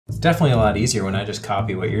It's definitely a lot easier when I just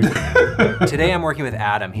copy what you're doing. Today I'm working with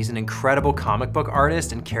Adam. He's an incredible comic book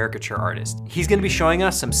artist and caricature artist. He's gonna be showing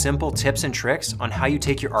us some simple tips and tricks on how you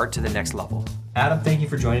take your art to the next level. Adam, thank you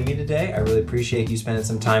for joining me today. I really appreciate you spending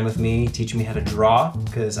some time with me, teaching me how to draw,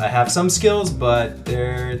 because I have some skills, but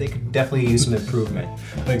they could definitely use some improvement.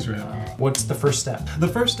 Thanks for having me. What's the first step? The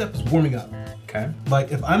first step is warming up. Okay.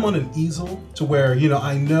 Like if I'm on an easel to where,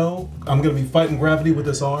 I know I'm gonna be fighting gravity with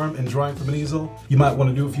this arm and drawing from an easel, you might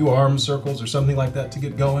wanna do a few arm circles or something like that to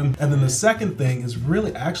get going. And then the second thing is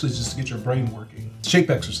really actually just to get your brain working. Shape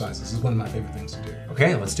exercises is one of my favorite things to do.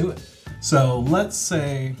 Okay, let's do it. So let's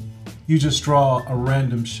say you just draw a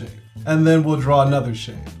random shape and then we'll draw another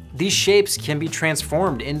shape. These shapes can be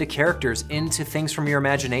transformed into characters, into things from your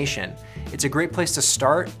imagination. It's a great place to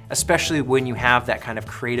start, especially when you have that kind of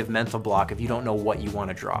creative mental block if you don't know what you want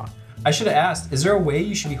to draw. I should have asked, is there a way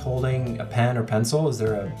you should be holding a pen or pencil? Is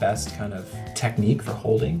there a best kind of technique for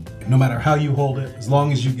holding? No matter how you hold it, as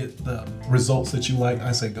long as you get the results that you like,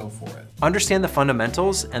 I say go for it. Understand the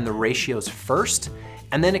fundamentals and the ratios first,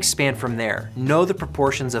 and then expand from there. Know the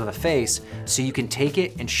proportions of a face so you can take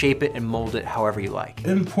it and shape it and mold it however you like.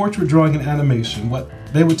 In portrait drawing and animation, what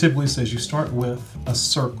they would typically say is you start with a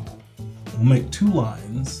circle. We'll make two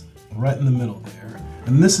lines right in the middle there,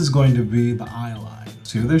 and this is going to be the eye line.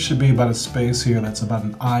 So there should be about a space here that's about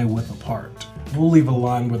an eye width apart. We'll leave a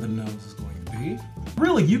line where the nose is going to be.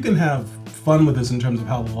 Really, you can have fun with this in terms of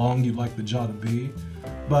how long you'd like the jaw to be,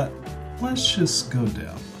 but let's just go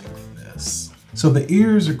down like this. So the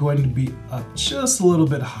ears are going to be up just a little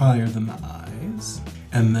bit higher than the eyes.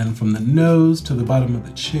 And then from the nose to the bottom of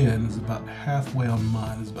the chin is about halfway on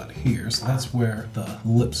mine, is about here. So that's where the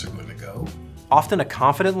lips are going to go. Often a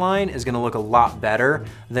confident line is gonna look a lot better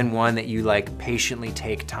than one that you patiently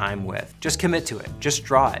take time with. Just commit to it, just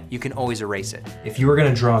draw it. You can always erase it. If you were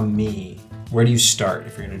gonna draw me, where do you start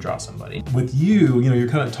if you're gonna draw somebody? With you, you're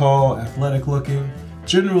kind of tall, athletic looking.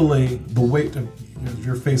 Generally, the weight of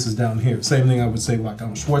your face is down here. Same thing I would say like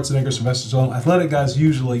Schwarzenegger, Sylvester Stallone. Athletic guys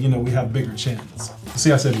usually, we have bigger chins.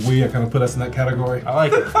 See, I said we, I kind of put us in that category. I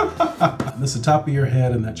like it. This is the top of your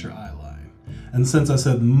head and that's your eye line. And since I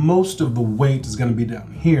said most of the weight is gonna be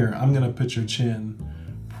down here, I'm gonna put your chin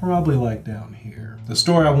probably like down here. The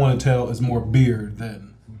story I wanna tell is more beard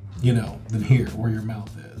than here where your mouth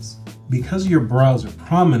is. Because your brows are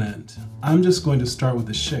prominent, I'm just going to start with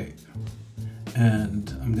the shape. And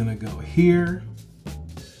I'm gonna go here.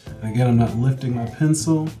 And again, I'm not lifting my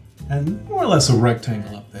pencil, and more or less a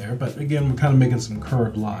rectangle up there, but again, we're kind of making some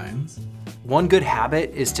curved lines. One good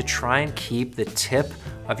habit is to try and keep the tip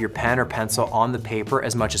of your pen or pencil on the paper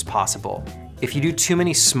as much as possible. If you do too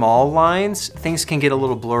many small lines, things can get a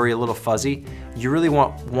little blurry, a little fuzzy. You really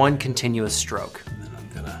want one continuous stroke. And then I'm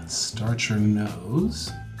gonna start your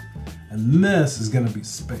nose, and this is gonna be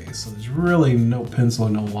space, so there's really no pencil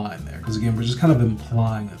or no line there, because again, we're just kind of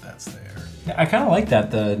implying that that's there. Yeah, I kind of like that,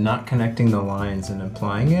 the not connecting the lines and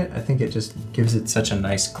implying it. I think it just gives it such a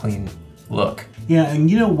nice, clean look. Yeah, and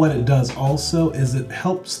you know what it does also is it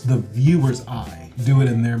helps the viewer's eye do it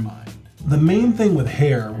in their mind. The main thing with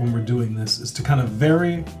hair when we're doing this is to kind of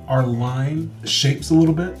vary our line shapes a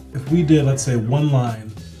little bit. If we did, let's say, one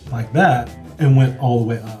line like that and went all the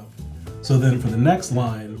way up. So then for the next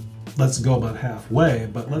line, let's go about halfway,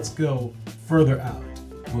 but let's go further out.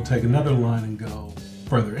 We'll take another line and go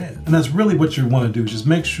further in. And that's really what you want to do, is just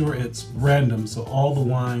make sure it's random so all the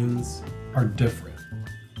lines are different.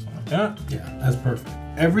 Like that? Yeah, that's perfect.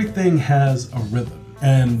 Everything has a rhythm,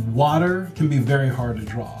 and water can be very hard to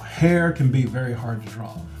draw. Hair can be very hard to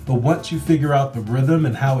draw. But once you figure out the rhythm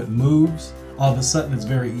and how it moves, all of a sudden it's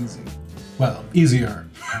very easy. Well, easier.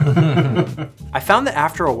 I found that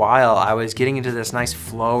after a while, I was getting into this nice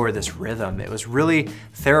flow or this rhythm. It was really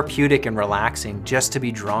therapeutic and relaxing just to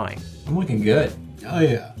be drawing. I'm looking good. Oh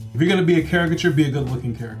yeah. If you're gonna be a caricature, be a good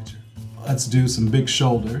looking caricature. Let's do some big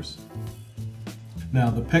shoulders.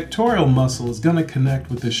 Now the pectoral muscle is gonna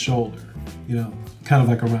connect with this shoulder, kind of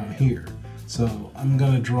like around here. So I'm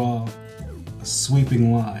gonna draw a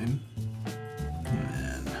sweeping line, and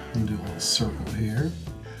then I'm gonna do a little circle here.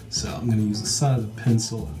 So I'm gonna use the side of the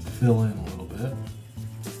pencil and fill in a little bit.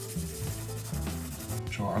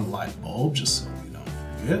 Draw our light bulb just so we don't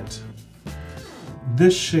forget.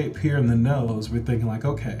 This shape here in the nose, we're thinking like,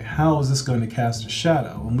 okay, how is this going to cast a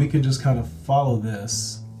shadow? And we can just kind of follow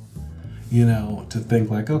this, to think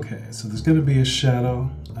like, okay, so there's going to be a shadow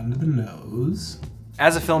under the nose.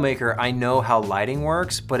 As a filmmaker, I know how lighting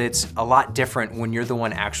works, but it's a lot different when you're the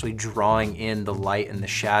one actually drawing in the light and the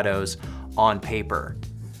shadows on paper.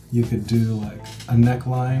 You could do like a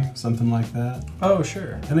neckline, something like that. Oh,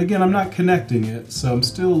 sure. And again, I'm not connecting it, so I'm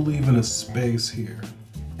still leaving a space here.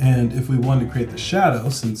 And if we wanted to create the shadow,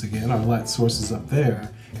 since again our light source is up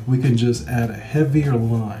there, we can just add a heavier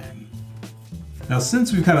line. Now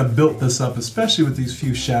since we've kind of built this up, especially with these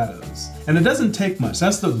few shadows, and it doesn't take much.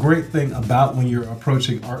 That's the great thing about when you're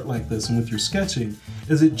approaching art like this and with your sketching,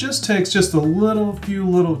 is it just takes just a few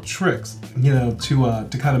little tricks, you know,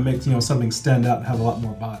 to kind of make, you know, something stand out and have a lot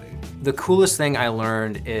more body. The coolest thing I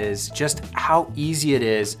learned is just how easy it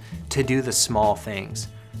is to do the small things.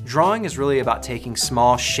 Drawing is really about taking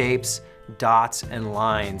small shapes, dots, and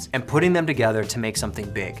lines and putting them together to make something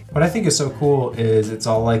big. What I think is so cool is it's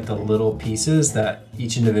all like the little pieces that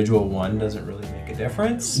each individual one doesn't really make a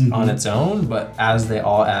difference on its own, but as they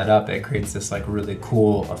all add up, it creates this like really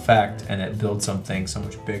cool effect and it builds something so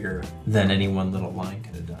much bigger than any one little line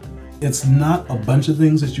could have done. It's not a bunch of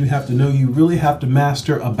things that you have to know. You really have to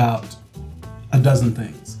master about a dozen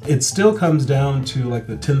things. It still comes down to like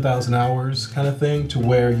the 10,000 hours kind of thing, to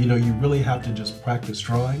where, you know, you really have to just practice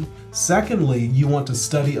drawing. Secondly, you want to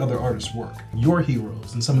study other artists' work, your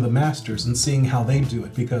heroes and some of the masters, and seeing how they do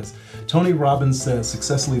it, because Tony Robbins says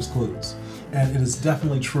success leaves clues. And it is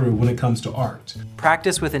definitely true when it comes to art.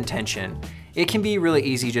 Practice with intention. It can be really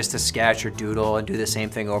easy just to sketch or doodle and do the same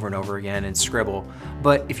thing over and over again and scribble.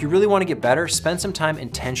 But if you really want to get better, spend some time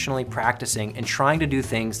intentionally practicing and trying to do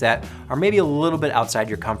things that are maybe a little bit outside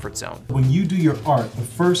your comfort zone. When you do your art, the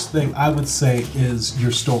first thing I would say is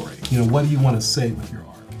your story. You know, what do you want to say with your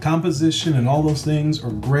art? Composition and all those things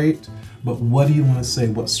are great, but what do you want to say?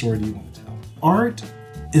 What story do you want to tell? Art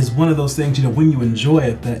is one of those things, you know, when you enjoy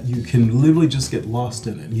it, that you can literally just get lost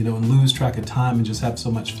in it, you know, and lose track of time and just have so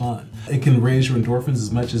much fun. It can raise your endorphins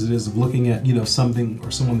as much as it is of looking at, you know, something or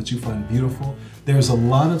someone that you find beautiful. There's a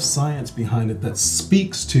lot of science behind it that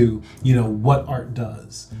speaks to, you know, what art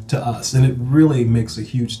does to us, and it really makes a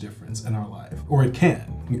huge difference in our life, or it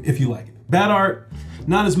can, if you like it. Bad art,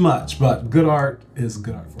 not as much, but good art is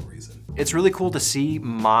good art for a reason. It's really cool to see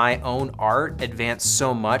my own art advance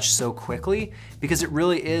so much so quickly, because it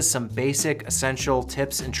really is some basic essential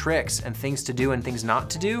tips and tricks and things to do and things not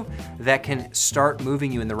to do that can start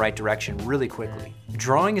moving you in the right direction really quickly.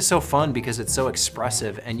 Drawing is so fun because it's so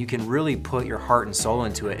expressive and you can really put your heart and soul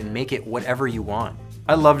into it and make it whatever you want.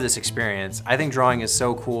 I loved this experience. I think drawing is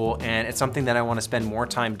so cool, and it's something that I want to spend more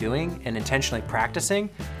time doing and intentionally practicing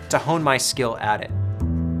to hone my skill at it.